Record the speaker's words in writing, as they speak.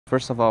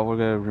First of all, we're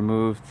going to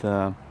remove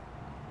the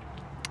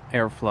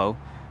airflow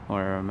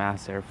or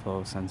mass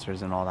airflow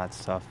sensors and all that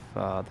stuff,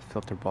 the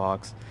filter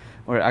box,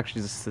 or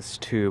actually just this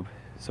tube,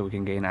 so we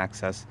can gain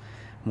access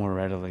more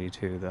readily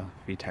to the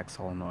VTec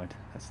solenoid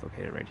that's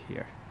located right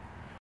here.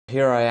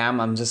 Here I am,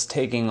 I'm just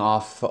taking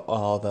off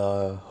all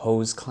the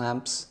hose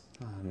clamps,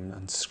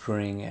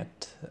 unscrewing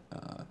it,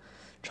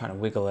 trying to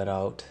wiggle it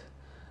out.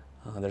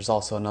 There's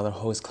also another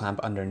hose clamp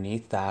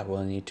underneath that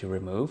we'll need to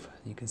remove.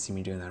 You can see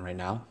me doing that right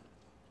now.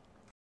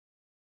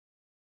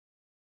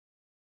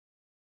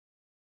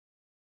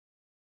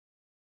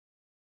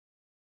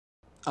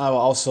 I will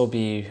also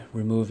be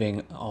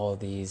removing all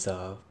these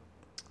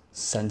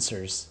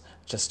sensors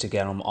just to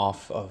get them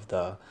off of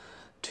the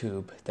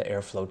tube, the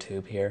airflow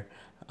tube here.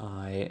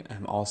 I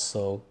am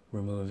also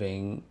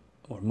removing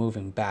or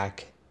moving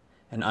back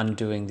and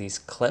undoing these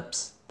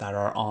clips that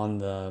are on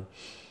the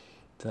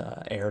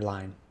air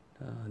line.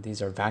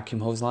 These are vacuum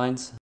hose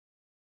lines.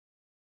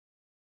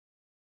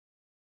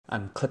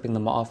 I'm clipping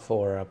them off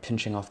or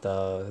pinching off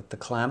the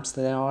clamps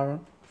they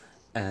are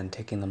and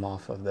taking them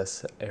off of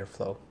this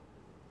airflow.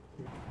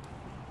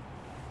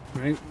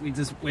 Right, we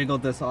just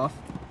wiggled this off.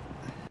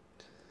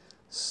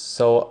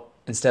 So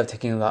instead of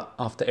taking that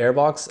off the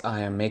airbox,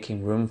 I am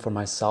making room for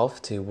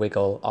myself to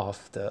wiggle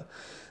off the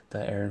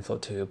air inflow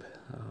tube.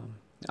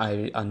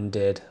 I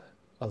undid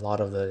a lot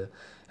of the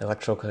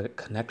electrical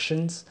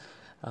connections.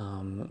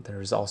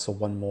 There's also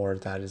one more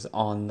that is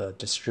on the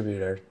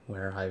distributor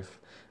where I've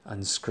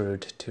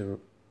unscrewed to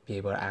be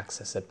able to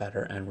access it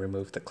better and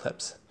remove the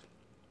clips.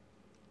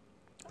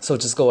 So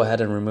just go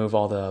ahead and remove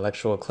all the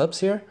electrical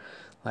clips here,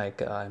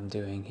 like I'm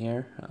doing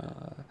here.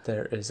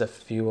 There is a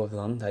few of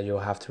them that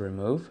you'll have to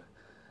remove.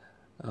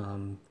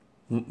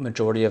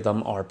 Majority of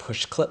them are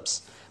push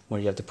clips, where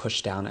you have to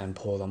push down and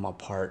pull them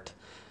apart.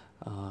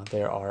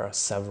 There are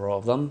several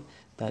of them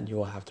that you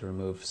will have to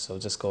remove. So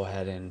just go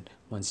ahead and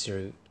once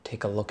you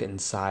take a look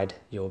inside,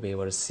 you'll be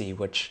able to see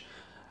which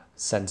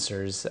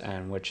sensors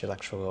and which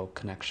electrical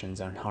connections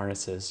and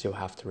harnesses you'll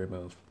have to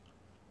remove.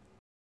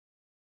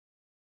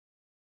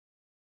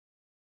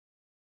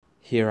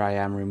 Here I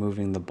am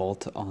removing the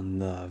bolt on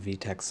the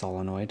VTec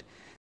solenoid.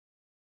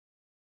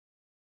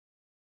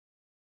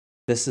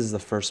 This is the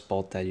first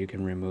bolt that you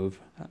can remove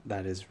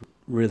that is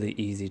really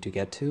easy to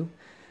get to.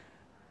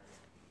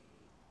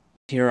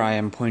 Here I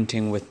am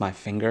pointing with my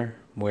finger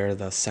where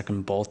the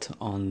second bolt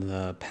on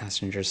the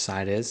passenger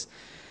side is.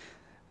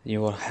 You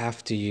will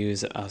have to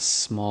use a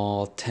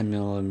small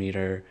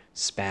 10mm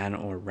span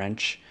or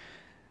wrench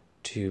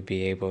to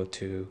be able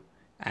to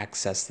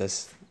access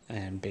this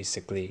and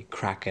basically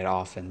crack it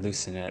off and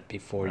loosen it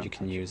before you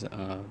can use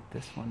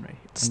this one right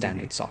here,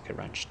 standard socket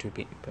wrench to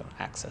be able to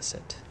access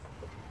it.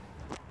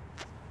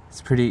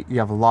 It's pretty, you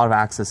have a lot of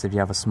access if you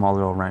have a small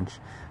little wrench.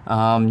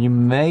 You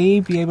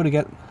may be able to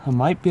get, I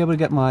might be able to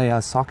get my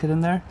socket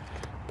in there,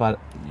 but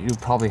you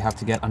probably have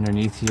to get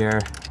underneath here.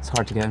 It's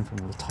hard to get in from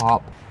the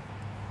top.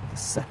 The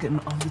second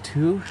of the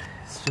two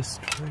is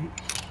just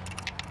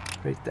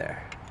right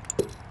there.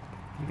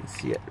 You can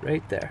see it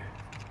right there.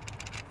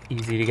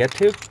 Easy to get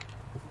to.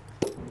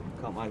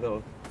 Got my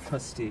little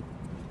trusty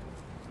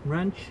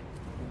wrench.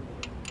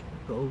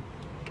 Go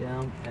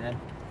down and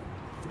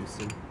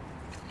loosen.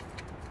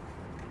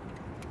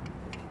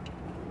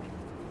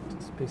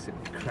 Just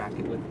basically crack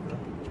it with the...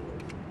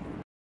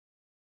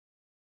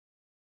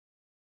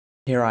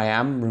 Here I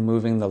am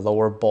removing the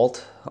lower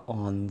bolt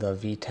on the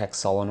VTec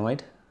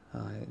solenoid.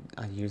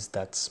 I used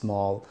that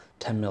small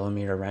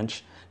 10mm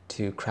wrench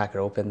to crack it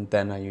open,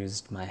 then I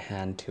used my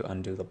hand to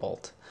undo the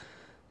bolt.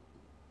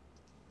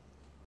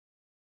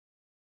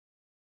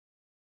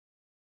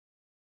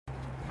 You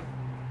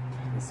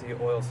can see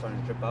oil starting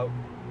to drip out.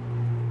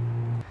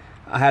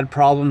 I had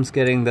problems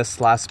getting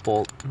this last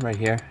bolt right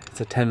here.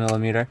 It's a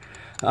 10mm.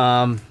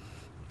 A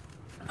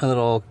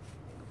little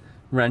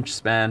wrench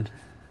span,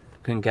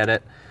 couldn't get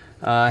it.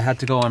 I had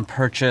to go and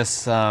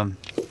purchase a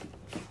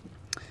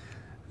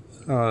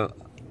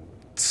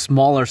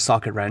smaller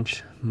socket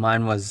wrench.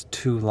 Mine was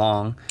too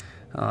long.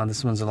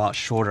 This one's a lot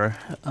shorter.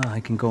 I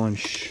can go and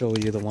show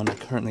you the one I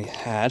currently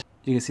had.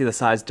 You can see the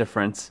size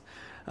difference.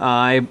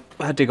 I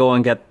had to go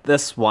and get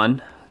this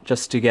one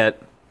just to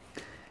get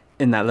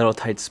in that little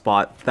tight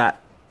spot.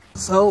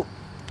 So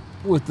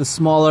with the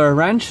smaller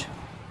wrench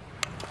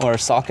or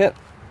socket,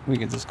 we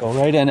can just go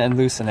right in and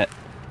loosen it.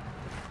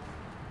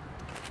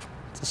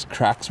 It just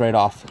cracks right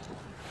off.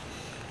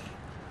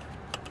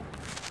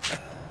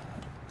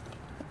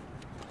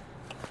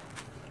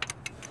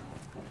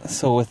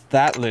 So with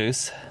that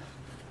loose,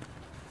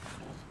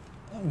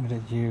 I'm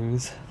gonna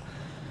use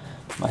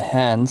my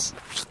hands.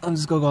 I'm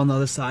just gonna go on the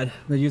other side.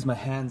 I'm gonna use my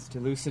hands to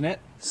loosen it.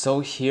 So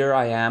here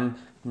I am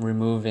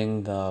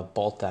removing the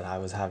bolt that I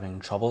was having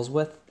troubles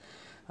with.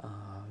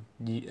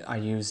 I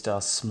used a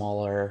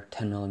smaller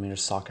 10mm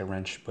socket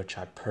wrench, which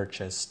I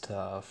purchased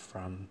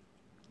from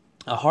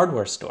a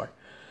hardware store.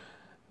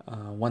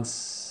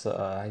 Once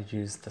I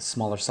used the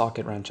smaller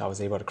socket wrench, I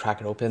was able to crack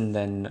it open.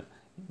 Then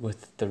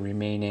with the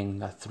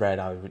remaining thread,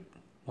 I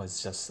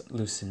was just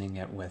loosening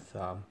it with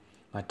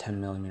my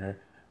 10mm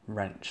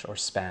wrench or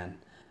span.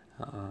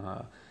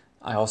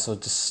 I also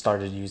just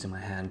started using my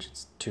hand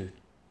to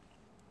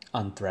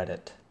unthread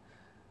it.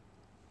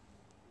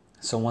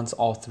 So once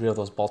all three of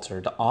those bolts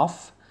are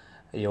off,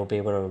 you'll be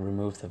able to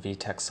remove the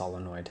VTec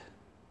solenoid.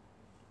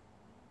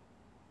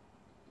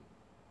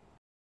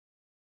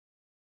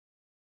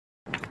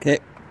 Okay,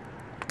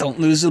 don't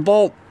lose the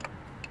bolt.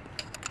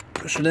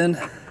 Push it in,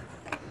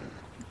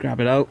 grab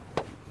it out.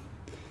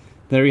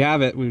 There you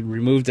have it, we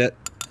removed it.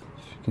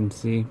 As you can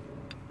see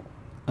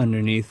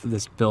underneath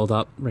this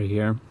buildup right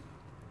here,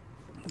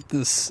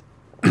 this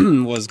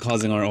was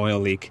causing our oil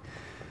leak.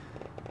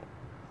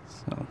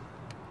 So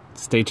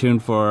stay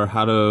tuned for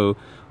how to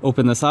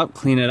open this up,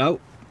 clean it out,